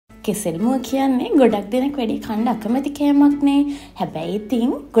කෙසෙල්මුව කියන්නේ ගොඩක් දෙනෙක් වැඩි කන්න අකමැති කෑමක්නේ. හැබැයි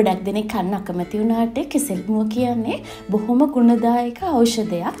ඉතින් ගොඩක් දෙනෙක් කන්න අකමැති වුණාට කෙසෙල්මුව කියන්නේ බොහොම ගුණදායක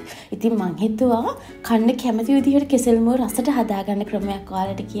ඖෂධයක්. ඉතින් මං හිතුවා කන්න කැමති විදිහට කෙසෙල්මුව රසට හදාගන්න ක්‍රමයක්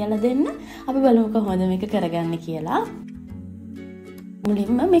ඔයාලට කියලා දෙන්න. අපි බලමු කොහොමද මේක කරගන්නේ කියලා.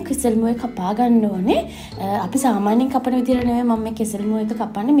 මුලින්ම මේ කෙසෙල්මුව කපා ගන්න ඕනේ. අපි සාමාන්‍යයෙන් කපන විදිහට නෙවෙයි මම මේ කෙසෙල්මුව එක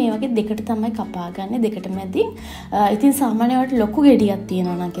කපන්නේ. මේ වගේ දෙකට තමයි කපා ගන්න, දෙකට මැදින්. ඉතින් සාමාන්‍යයෙන් ලොකු ගෙඩියක්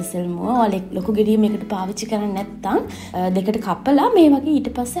තියෙනවා නම් කෙසෙල්මුව ඔයාලා ලොකු ගෙඩිය මේකට පාවිච්චි කරන්නේ නැත්නම් දෙකට කපලා මේ වගේ ඊට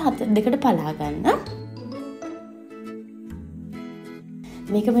පස්සේ දෙකට පලා ගන්න.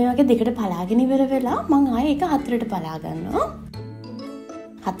 මේක මේ වගේ දෙකට පලාගෙන ඉවර වෙලා මම ආයේ ඒක හතරට පලා ගන්නවා.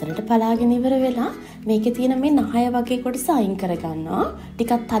 හතරට පලාගෙන ඉවර වෙලා මේකේ තියෙන මේ නහය වගේ කොටස අයින් කරගන්නවා.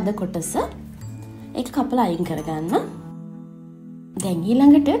 ටිකක් තද කොටස. ඒක කපලා අයින් කරගන්න. දැන්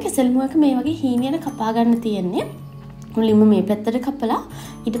ඊළඟට කෙසෙල්මුවක මේ වගේ හීනියන කපා ගන්න තියෙන්නේ. මුලින්ම මේ පැත්තට කපලා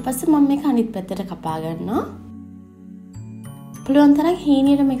ඊට පස්සේ මම මේක අනිත් පැත්තට කපා ගන්නවා. පුළුවන් තරම්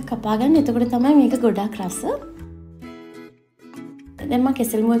හීනියට මේක කපා ගන්න. එතකොට තමයි මේක ගොඩාක් රස. දැන් මම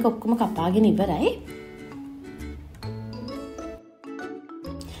කෙසෙල්මුවක ඔක්කොම කපාගෙන ඉවරයි.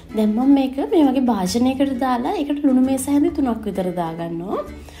 දැන් මම මේක මේ වගේ භාජනයකට දාලා ඒකට ලුණු මේස හැඳි 3ක් විතර දාගන්නවා.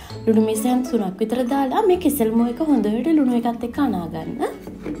 ලුණු මේස හැඳි 3ක් විතර දාලා මේ කෙසෙල්මුව එක හොඳට ලුණු එකත් එක්ක අනා ගන්න.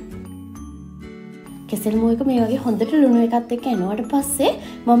 කෙසෙල්මුව එක මේ වගේ හොඳට ලුණු එකත් එක්ක ඇනුවට පස්සේ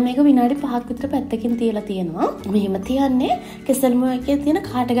මම මේක විනාඩි 5ක් විතර පැත්තකින් තියලා තියෙනවා. මෙහෙම තියන්නේ කෙසෙල්මුව එකේ තියෙන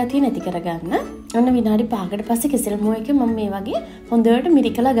කාට ගතිය නැති කරගන්න. ඔන්න විනාඩි 5කට පස්සේ කෙසෙල්මුව එකේ මම මේ වගේ හොඳට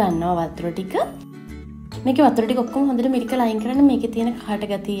මිරිකලා ගන්නවා වතුර ටික. මේකේ වතුර ටික ඔක්කොම හොඳට මිරිකලා අයින් කරන්න මේකේ තියෙන කාට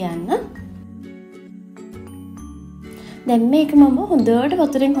ගතිය යන්න. දැන් මේක මම හොඳට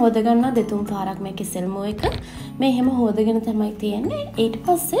වතුරෙන් හොද ගන්නවා දෙතුන් පාරක් මේ කෙසෙල්මුව එක. මේ එහෙම හොදගෙන තමයි තියෙන්නේ. ඊට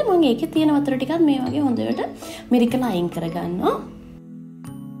පස්සේ මම ඒකේ තියෙන වතුර ටිකත් මේ වගේ හොඳට මිරිකලා අයින් කරගන්නවා.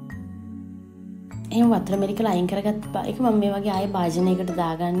 එහෙම වතුර මිරිකලා අයින් කරගත්ත එක මම මේ වගේ ආයෙ භාජනයකට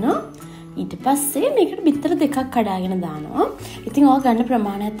දාගන්නවා. ඊට පස්සේ මේකට බිත්තර දෙකක් කඩාගෙන දානවා. ඉතින් ඔය ගන්න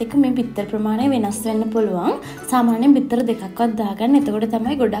ප්‍රමාණයත් එක්ක මේ බිත්තර ප්‍රමාණය වෙනස් වෙන්න පුළුවන්. සාමාන්‍යයෙන් බිත්තර දෙකක්වත් දාගන්න. එතකොට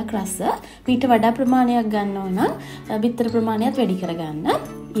තමයි ගොඩාක් රස. ඊට වඩා ප්‍රමාණයක් ගන්නවා නම් බිත්තර ප්‍රමාණයත් වැඩි කරගන්න.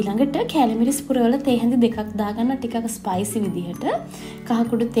 ඊළඟට කැලමිරිස් පුරවල තේ හැඳි දෙකක් දාගන්න ටිකක් ස්පයිසි විදිහට.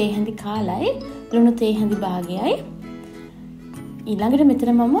 කහකුඩු තේ හැඳි කාලයි, ලුණු තේ හැඳි භාගයයි. ඊළඟට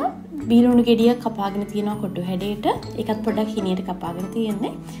මෙතන මම බීලුණු ගෙඩියක් කපාගෙන තියෙනවා කොටු හැඩයට. ඒකත් පොඩ්ඩක් හීනියට කපාගෙන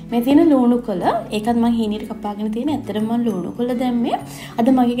තියෙන්නේ. මේ තියෙන ලුණු කොළ ඒකත් මම හීනියට කපාගෙන තියෙන්නේ. ඇත්තටම මම ලුණු කොළ දැම්මේ අද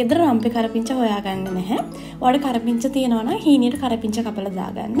මගේ ගෙදර රම්පේ කරපිංච හොයාගන්න නැහැ. ඔයාලට කරපිංච තියෙනවා නම් හීනියට කරපිංච කපලා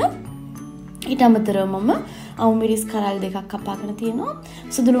දාගන්න. ඊට අමතරව මම අවු මිරිස් කරල් දෙකක් කපාගෙන තියෙනවා.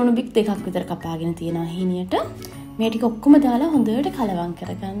 සුදු ලුණු බික් දෙකක් විතර කපාගෙන තියෙනවා හීනියට. මේ ටික ඔක්කොම දාලා හොඳට කලවම්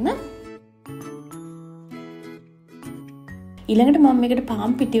කරගන්න. ඊළඟට මම මේකට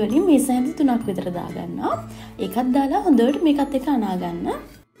පාන් පිටි වලින් මේස හැඳි 3ක් විතර දාගන්නවා. ඒකත් දාලා හොඳට මේකත් එක්ක අනා ගන්න.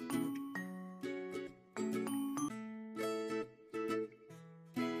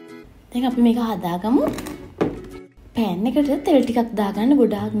 දැන් අපි මේක හදාගමු. පෑන් එකට තෙල් ටිකක් දාගන්න,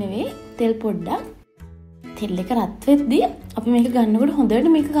 ගොඩාක් නෙවෙයි, තෙල් පොඩ්ඩක්. තෙල් එක රත් වෙද්දී අපි මේක ගන්නකොට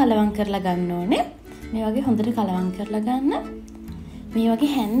හොඳට මේක කලවම් කරලා ගන්න ඕනේ. මේ වගේ හොඳට කලවම් කරලා ගන්න. මේ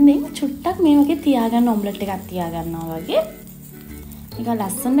වගේ හැන්දෙන් චුට්ටක් මේ වගේ තියාගන්න, ඔම්ලට් එකක් තියාගන්නවා වගේ. මේක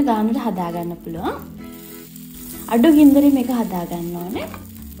ලස්සනට ගානට හදාගන්න පුළුවන්. අඩු ගින්දරේ මේක හදාගන්න ඕනේ.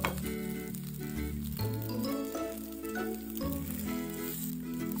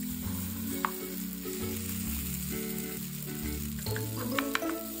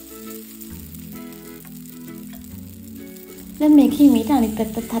 දැන් මේක හිමීට අනිත්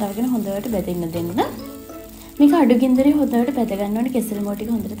පැත්තට තරවගෙන හොඳට බෙදෙන්න දෙන්න. මේක අඩු ගින්දරේ හොඳට බෙද ගන්න ඕනේ කෙසෙල්මුව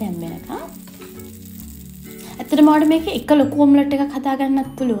ටික හොඳට තැම්බෙනකම්. ඇත්තටම ඔයාලට මේක එක ලොකු ඔම්ලට් එකක් හදාගන්නත්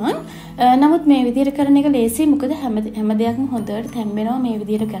පුළුවන්. නමුත් මේ විදිහට කරන එක ලේසියි. මොකද හැම දෙයක්ම හොඳට තැම්බෙනවා මේ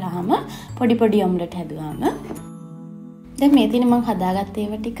විදිහට කරාම. පොඩි පොඩි ඔම්ලට් හැදුවාම. දැන් මේ තියෙන මම හදාගත්ත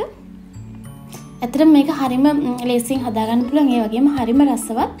ඒවා ටික. ඇත්තටම මේක හරිම ලේසියෙන් හදාගන්න පුළුවන්. ඒ වගේම හරිම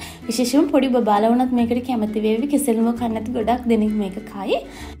රසවත්. විශේෂයෙන්ම පොඩි බබාලා වුණත් මේකට කැමති වේවි. කෙසෙල්මුව කන්න නැති ගොඩක් දෙනෙක් මේක කයි.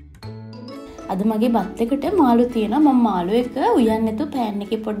 අද මගේ බත් එකට මාළු තියෙනවා. මම මාළු එක උයන්නේ නැතුව පෑන්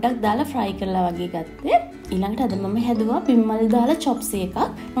එකේ පොඩ්ඩක් දාලා ෆ්‍රයි කරලා වගේ ගත්තේ. ඊළඟට අද මම හැදුවා බිම්මල් දාලා චොප්සි එකක්.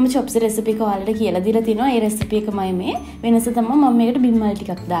 මම චොප්සි රෙසිපි එක ඔයාලට කියලා දීලා තිනවා. ඒ රෙසිපි එකමයි මේ. වෙනස තමයි මම මේකට බිම්මල්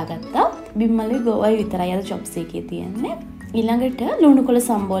ටිකක් දාගත්තා. බිම්මල්ේ ගෝවයි විතරයි අද චොප්සි එකේ තියෙන්නේ. ඊළඟට ලුණු කොළ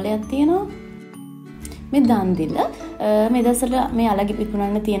සම්බෝලයක් තියෙනවා. මේ දන්දිල මේ දවස්වල මේ අලගි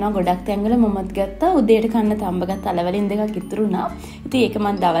පිපුණන්න තියෙනවා ගොඩක් තැන්වල. මමත් ගත්තා. උදේට කන්න තඹ ගත්ත අලවලින් දෙකක් ඉතුරු වුණා. ඉතින් ඒක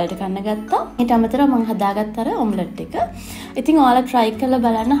මම දවල්ට කන්න ගත්තා. ඊට අමතරව මම හදාගත්ත අර ඔම්ලට් එක. ඉතින් ඔයාලා try කරලා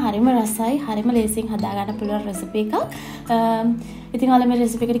බලන්න. හරිම රසයි. හරිම ලේසියෙන් හදාගන්න පුළුවන් රෙසිපි එකක්. ඉතින් ඔයාලා මේ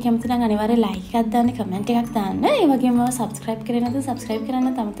රෙසිපි එකට කැමති නම් අනිවාර්යෙන් ලයික් එකක් දාන්න, කමෙන්ට් එකක් දාන්න. ඒ වගේම සබ්ස්ක්‍රයිබ් කරේ නැත්නම් සබ්ස්ක්‍රයිබ්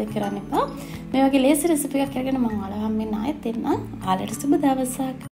කරන්න අමතක කරන්න එපා. මේ වගේ ලේසි රෙසිපි එකක් කරගෙන මම ඔයාලා හම්බෙන්න ආයෙත් එන්නම්. ඔයාලට සුබ දවසක්.